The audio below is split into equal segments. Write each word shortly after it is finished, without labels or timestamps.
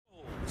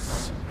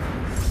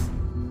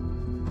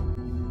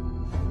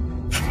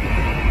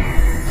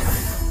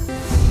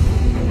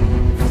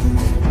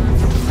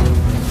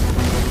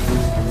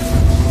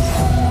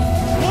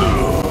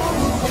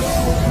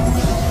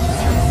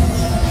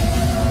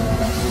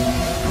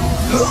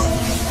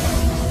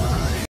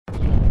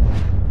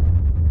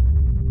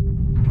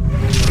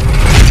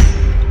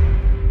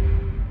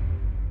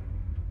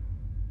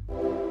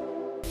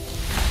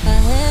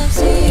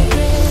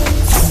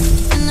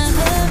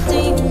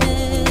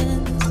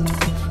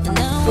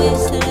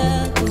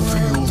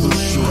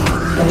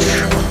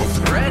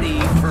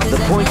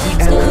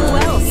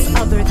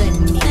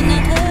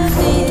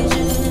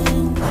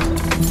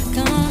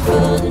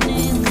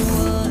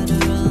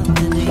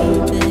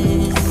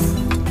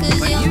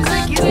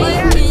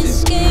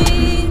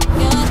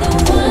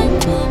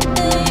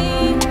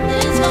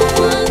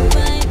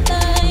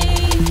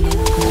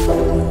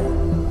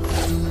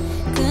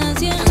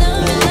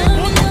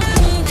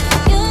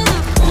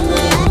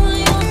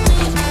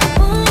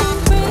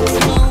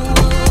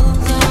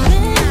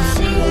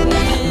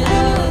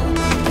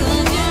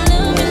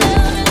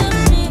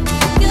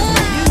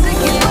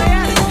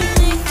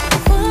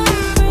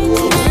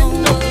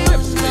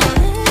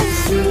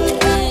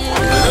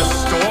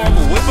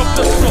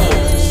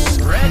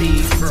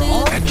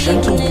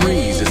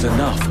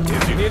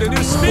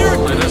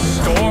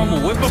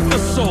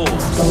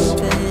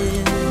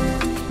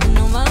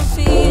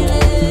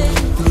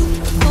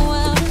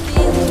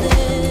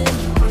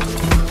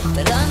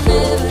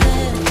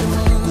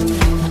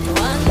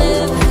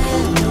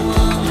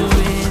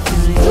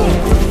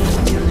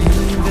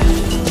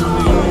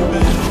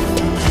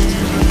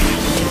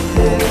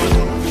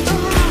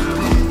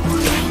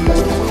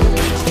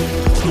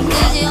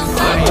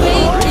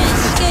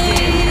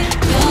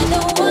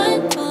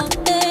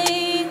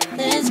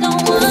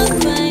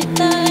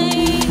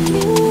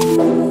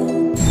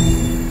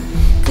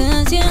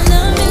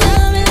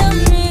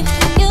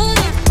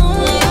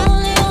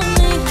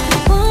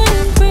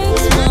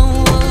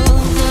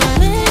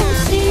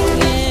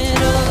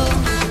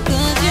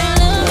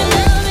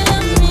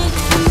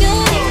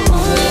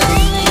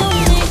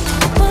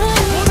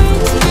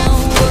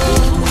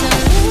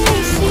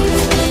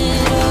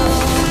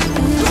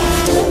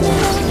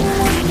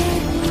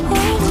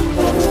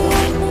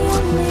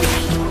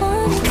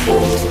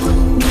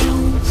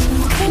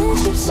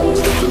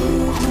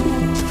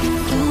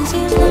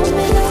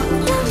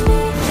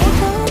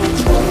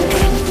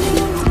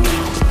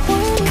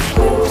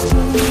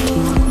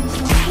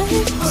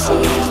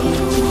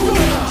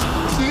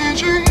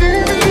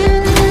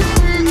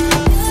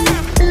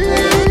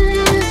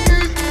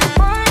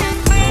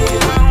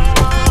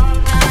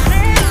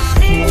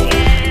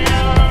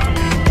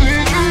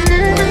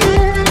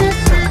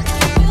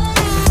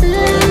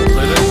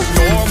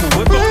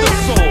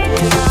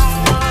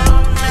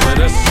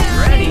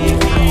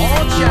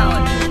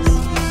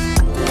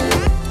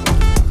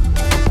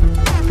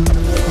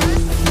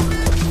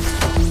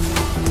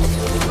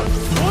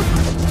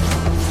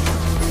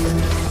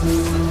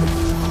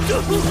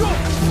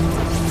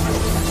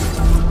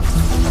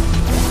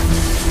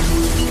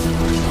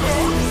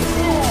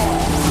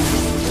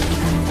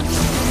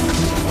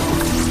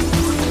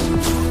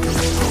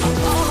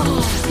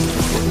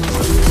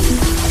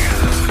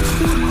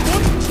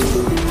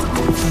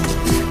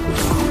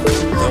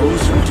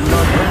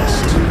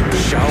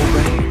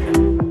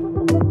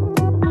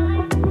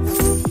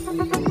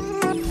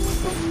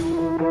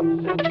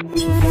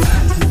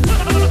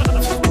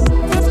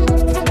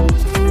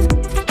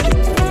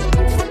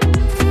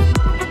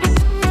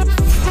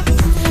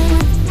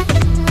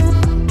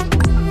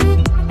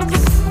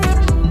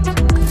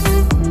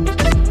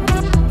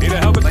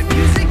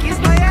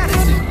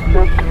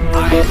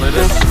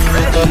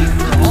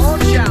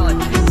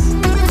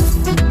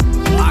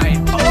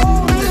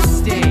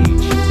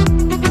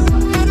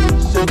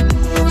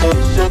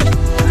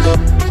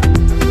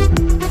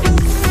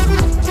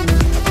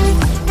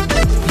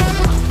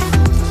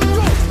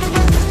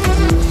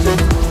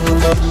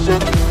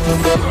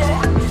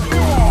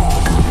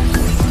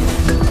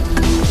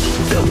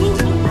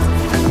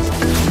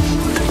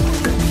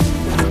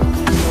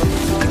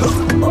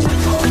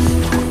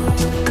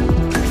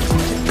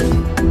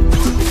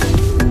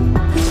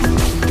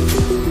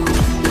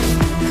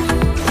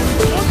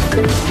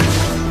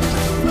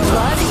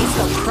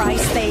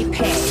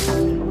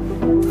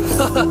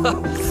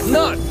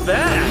Not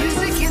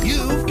bad!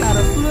 You've got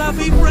a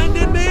fluffy friend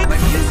in me! But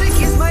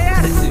music is my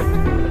attitude!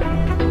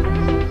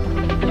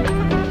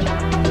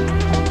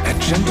 A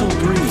gentle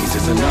breeze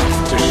is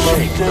enough to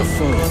shake the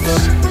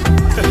foes.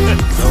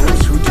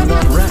 Those who do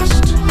not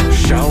rest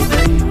shall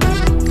reign.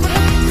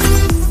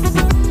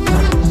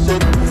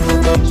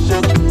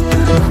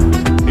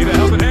 Need a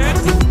helping hand?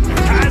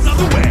 Eyes on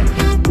the way!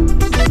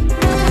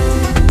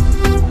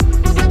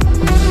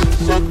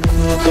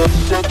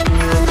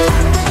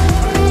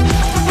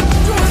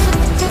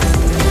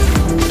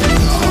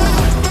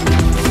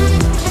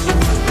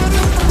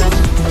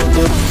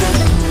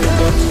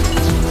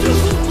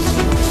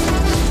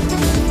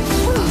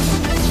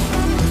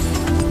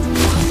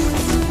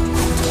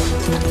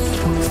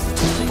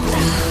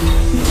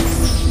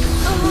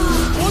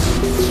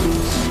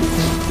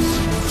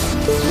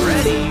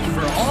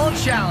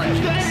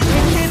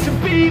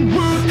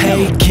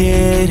 Hey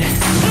kid,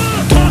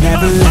 don't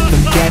ever let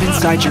them get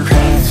inside your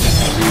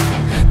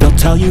head. They'll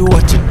tell you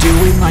what to do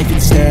in life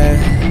instead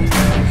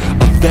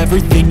of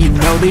everything you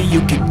know that you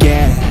could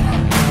get.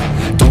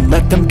 Don't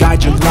let them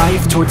guide your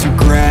life towards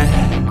regret.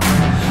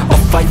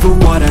 I'll fight for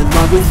what I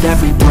love with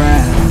every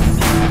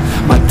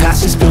breath. My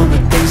past is filled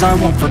with things I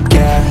won't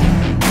forget.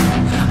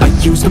 I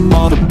use them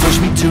all to push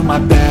me to my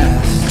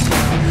best.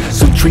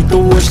 So treat the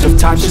worst of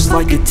times just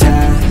like a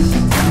test.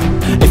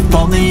 If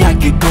only I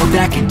could go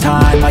back in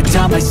time, I'd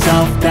tell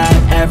myself that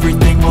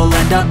everything will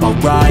end up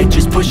alright.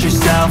 Just push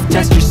yourself,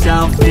 test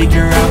yourself,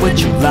 figure out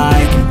what you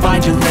like, and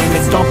find your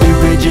limits, don't be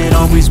rigid,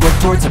 always work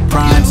towards a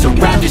prime.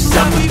 Surround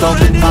yourself with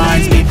open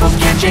minds, people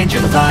can change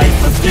your life.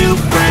 A few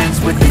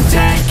friends with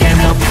intent can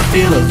help you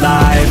feel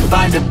alive.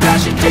 Find a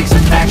passion, take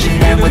some action,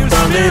 and with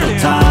a little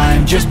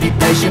time, just be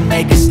patient,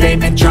 make a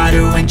statement, try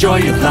to enjoy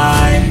your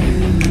life.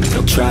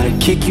 They'll try to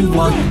kick you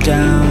while you're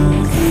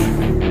down.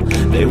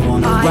 They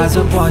wanna rise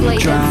up while you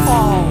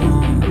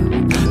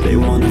drown. They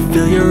wanna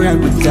fill your head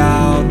with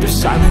doubt. They're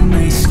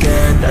silently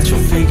scared that you'll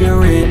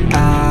figure it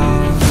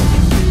out.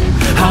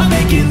 I'll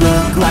make it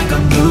look like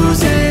I'm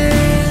losing,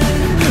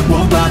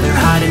 won't bother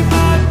hiding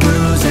my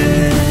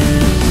bruises.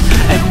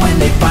 And when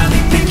they finally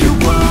think you're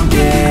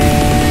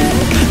wounded,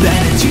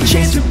 then it's your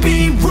chance to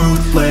be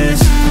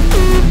ruthless.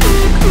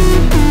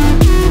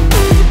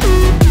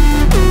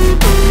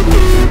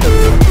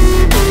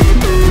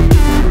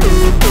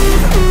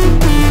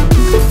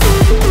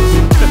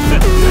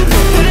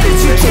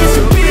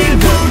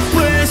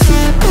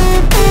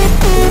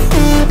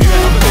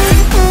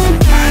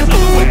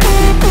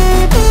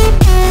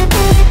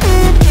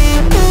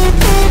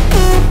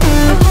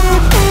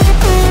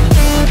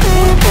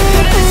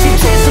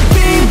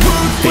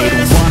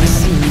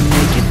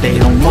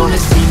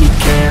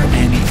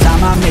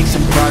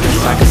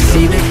 I can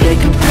see that they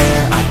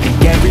compare. I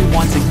think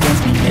everyone's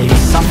against me. Maybe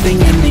something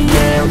in the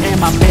air.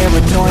 Am I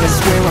paranoid? I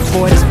swear a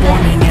void is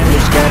forming in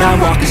this bed. I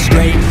walk a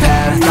straight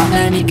path, not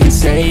many can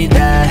say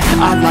that.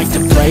 I like to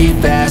play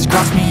fast,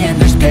 cross me and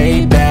there's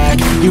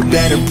payback. You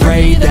better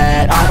pray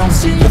that I don't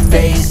see your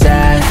face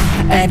at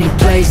any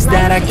place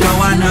that I go.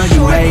 I know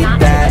you hate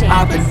that.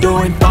 I've been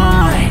doing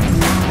fine,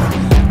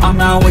 I'm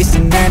not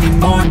wasting any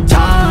more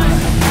time.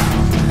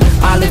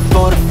 I live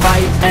for the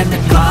fight and the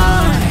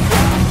climb.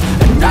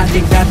 I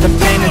think that the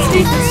pain that's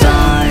deep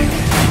inside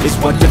is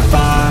what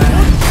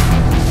defines.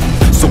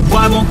 So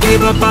I won't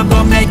give up, I'm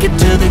gonna make it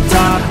to the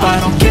top. I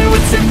don't care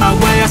what's in my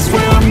way, I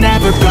swear I'm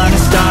never gonna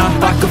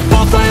stop. I could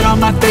fall flat on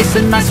my face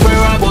and I swear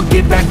I will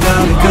get back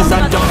up. Cause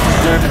I don't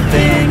deserve a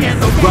thing and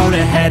the road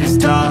ahead is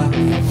tough.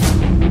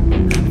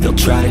 They'll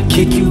try to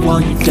kick you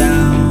while you're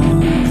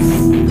down.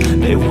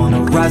 They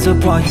wanna rise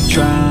up while you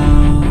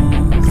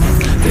drown.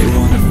 They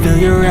wanna fill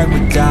your head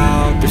with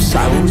doubt. They're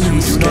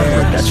silently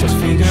scared that you'll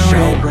figure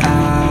it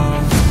out.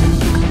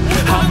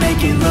 I'll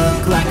make it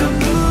look like I'm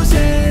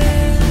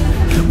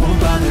losing, won't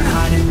bother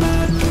hiding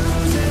my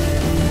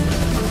bruises.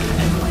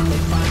 And when they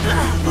find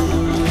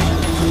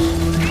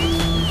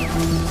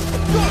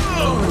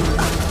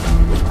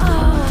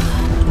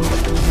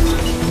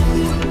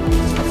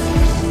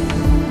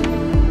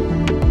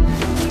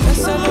let's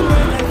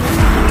celebrate like we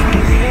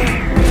do,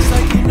 it's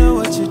like you know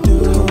what you're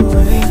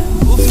doing.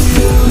 Move to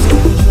losing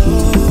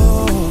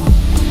control.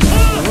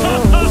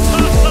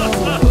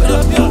 Put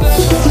up your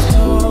glass on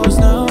our toes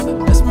now.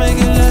 Let's make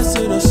it last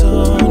to the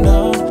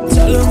sundown.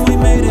 Tell them we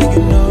made it,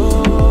 you know.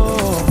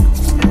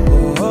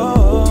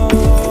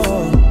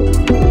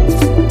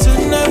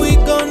 Tonight we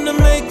gonna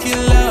make it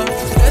loud.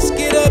 Let's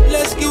get up,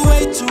 let's get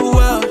way too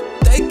wild.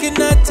 They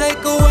cannot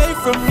take away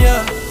from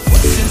ya.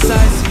 What's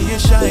inside, see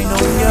it shine on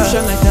ya. You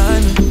shine like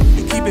diamond,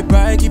 you keep it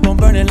bright, keep on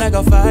burning like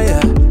a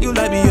fire. You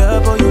light me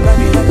up, or you light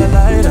me like a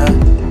lighter.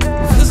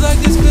 Feels like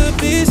this could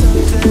be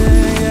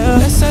something, yeah.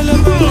 Let's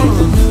celebrate like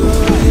the new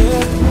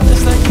year.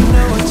 It's like you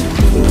know what you're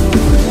doing.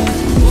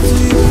 Move till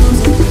you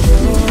losing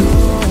control.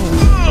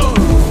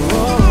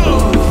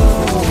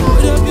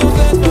 Put up your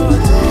glass for our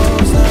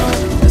toes now.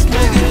 Let's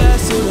make it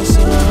last till the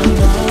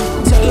sundown.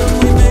 Tell them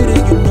we made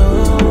it, you know.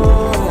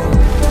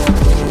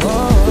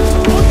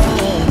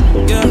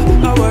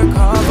 Yeah, I work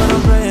hard but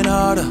I'm praying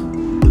harder.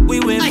 We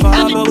went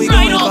far but we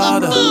going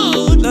farther.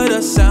 Love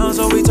the sound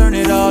so we turn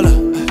it all up.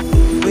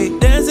 We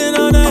dancing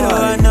all night, oh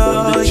I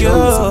know you.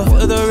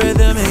 Feel the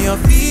rhythm in your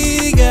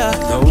feet, yeah.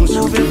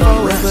 Moving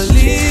forward,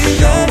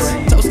 believe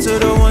it. Toast to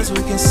the ones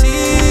we can see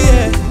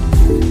it.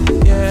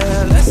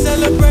 Yeah, let's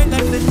celebrate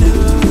like the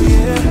new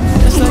year.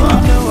 It's like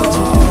you know what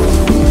you're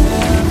doing.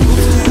 Move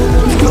till you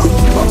lose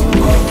control.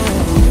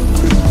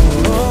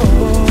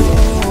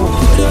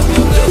 Put up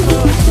your glass for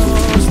our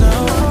toes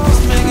now.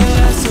 Let's make it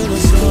last till the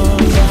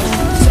sundown.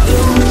 Tell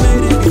them we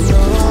made it, you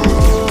know.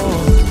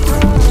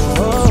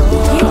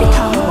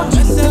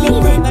 Let's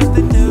celebrate like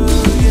the new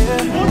year.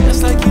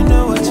 It's like you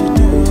know what you're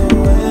doing.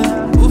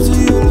 Move till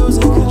you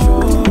losing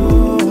control.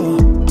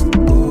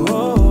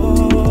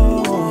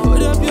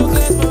 Put up your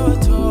glass for our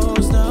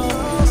toes now.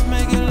 Let's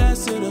make it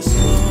last till the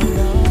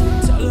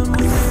sundown. Tell them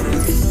we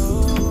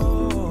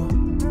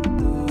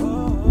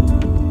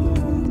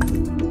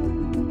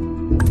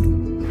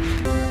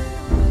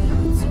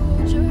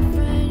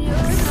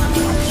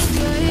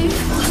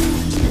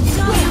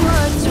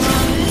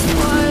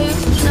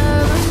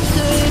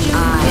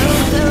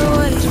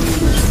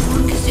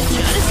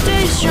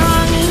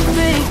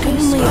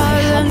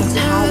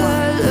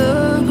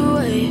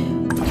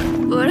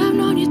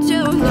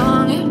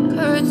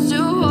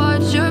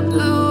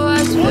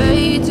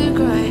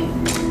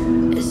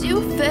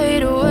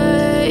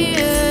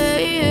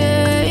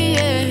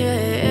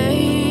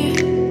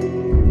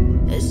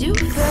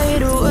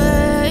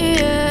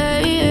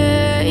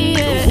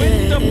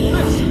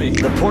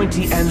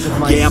pointy ends of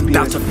my Yeah, I'm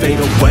about to fade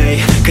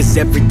away, cause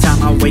every time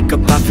I wake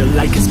up I feel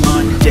like it's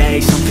Monday.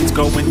 Something's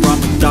going wrong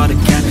with all the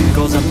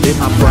chemicals up in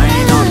my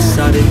brain. All of a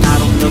sudden I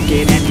don't look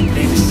at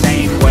anything the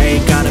same way.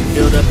 Gotta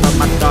build up of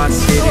my thoughts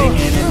sitting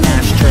in an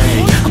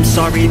ashtray. I'm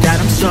sorry that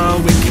I'm so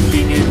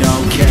inconvenient,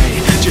 okay.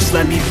 Just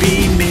let me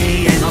be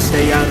me and I'll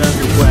stay out of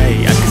your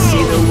way. I can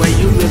see the way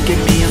you look at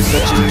me, I'm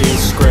such a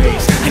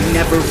disgrace. I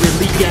never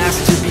really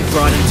asked to be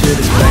brought into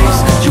this place.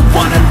 You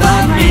wanna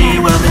love me?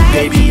 Well then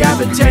baby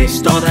have a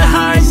taste. All the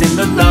highs and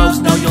the lows,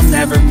 no you'll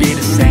never be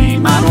the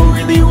same. I don't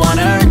really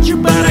wanna hurt you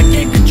but I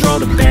can't control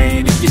the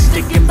pain. If you're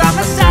sticking by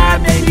my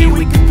side, maybe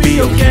we could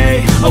be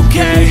okay.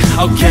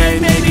 Okay,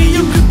 maybe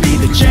you could be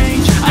the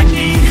change I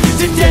need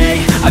today.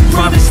 I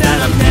promise that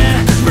I've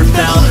never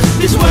felt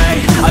this way.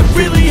 I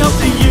really hope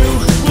that you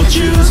will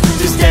choose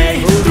to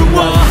stay through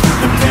all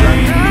the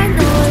pain. I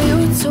know you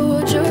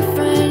told your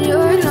friend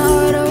you're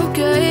not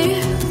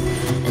okay,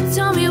 and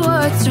tell me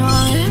what's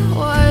wrong and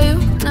why you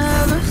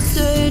never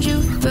said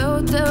you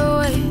felt that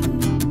way.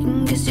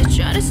 And guess you're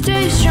trying to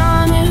stay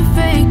strong and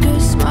fake a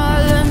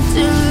smile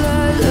until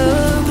I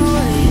look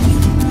away.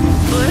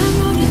 But I've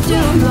known you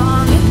too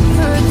long, it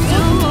hurts to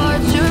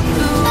watch your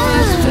blue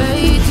eyes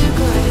fade to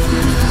gray.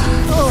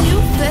 You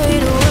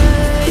fade away.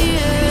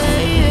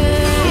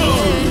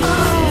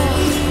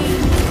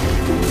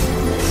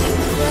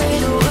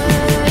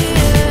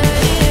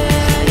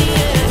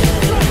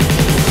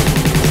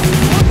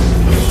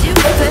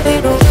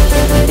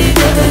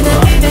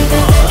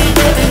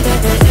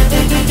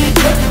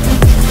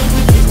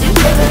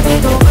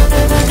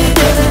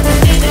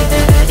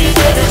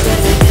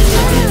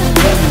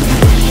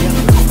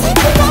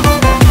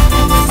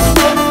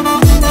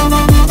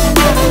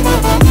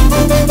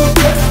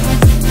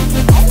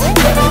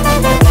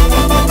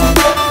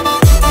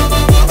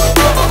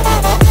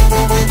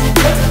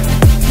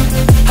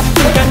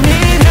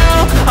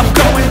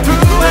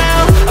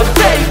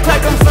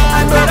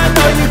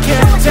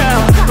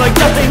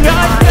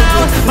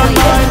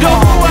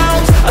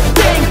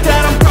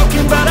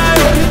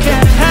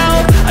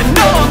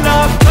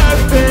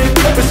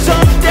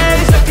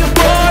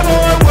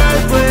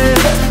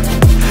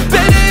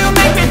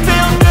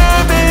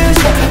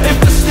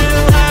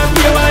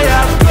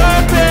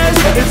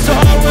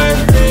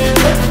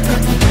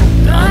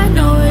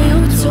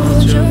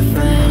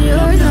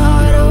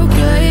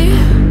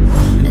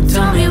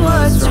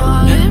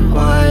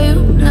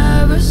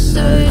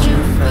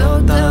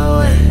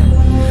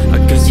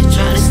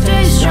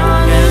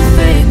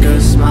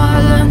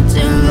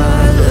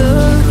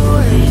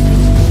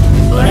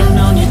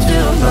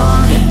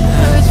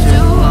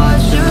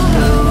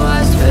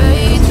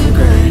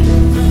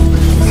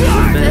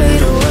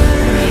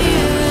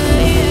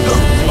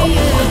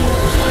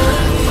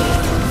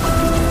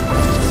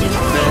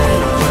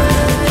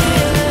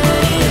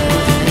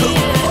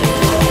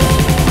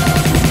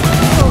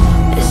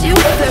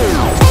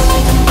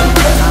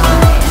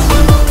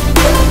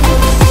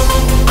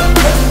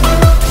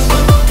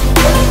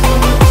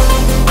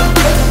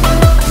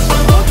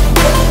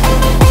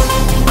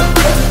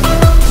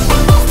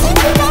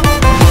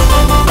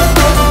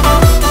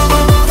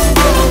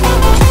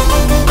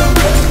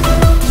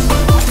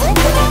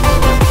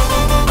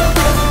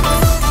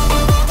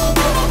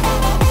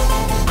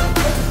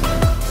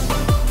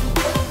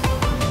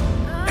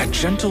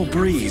 Gentle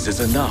breeze is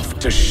enough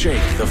to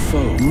shake the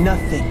foe.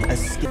 Nothing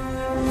escapes.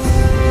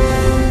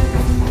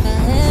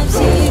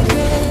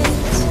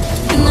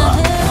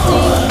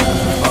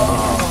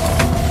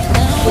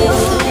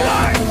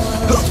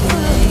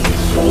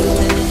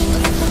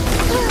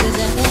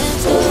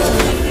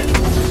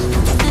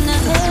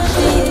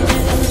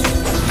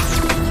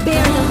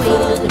 Bear the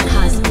weight of the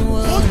cosmos.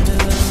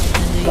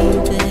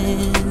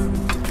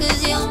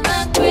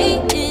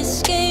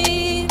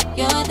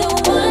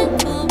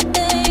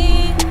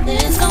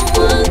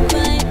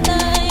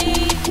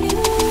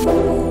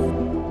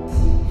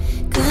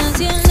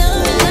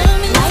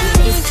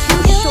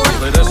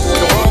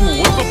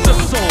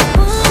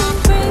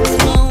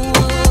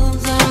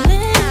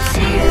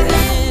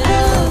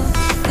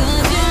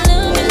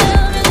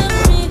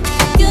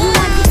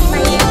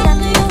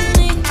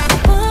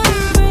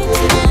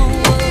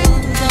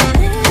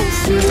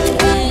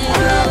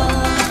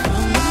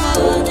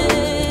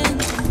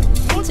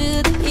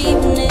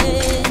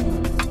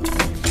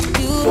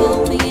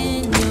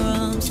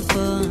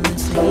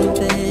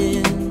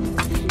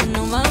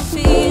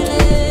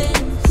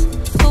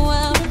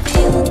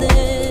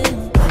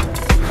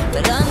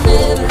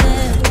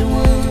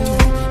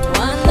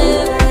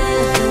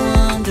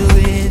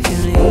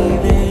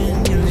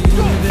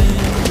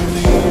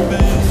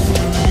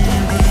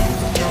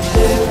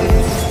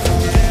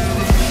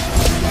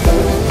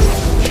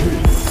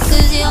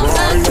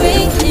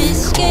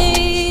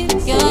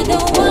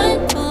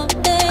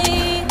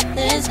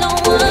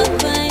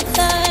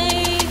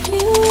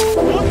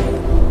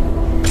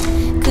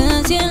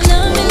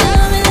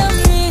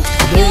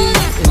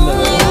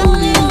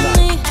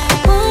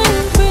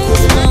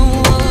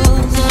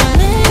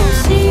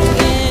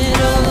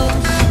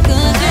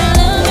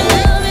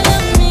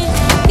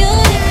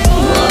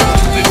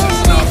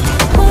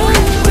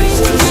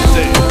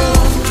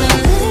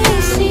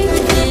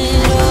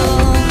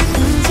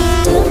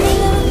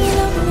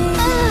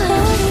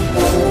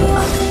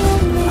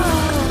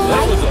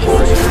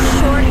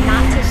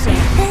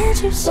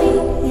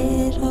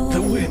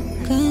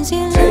 Since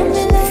you love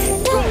me,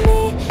 love me,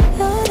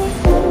 you're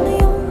the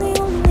only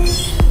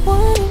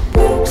one who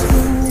breaks the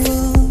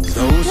rules.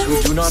 Those who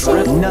do not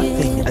rest.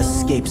 Nothing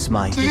escapes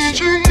my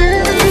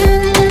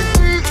vision.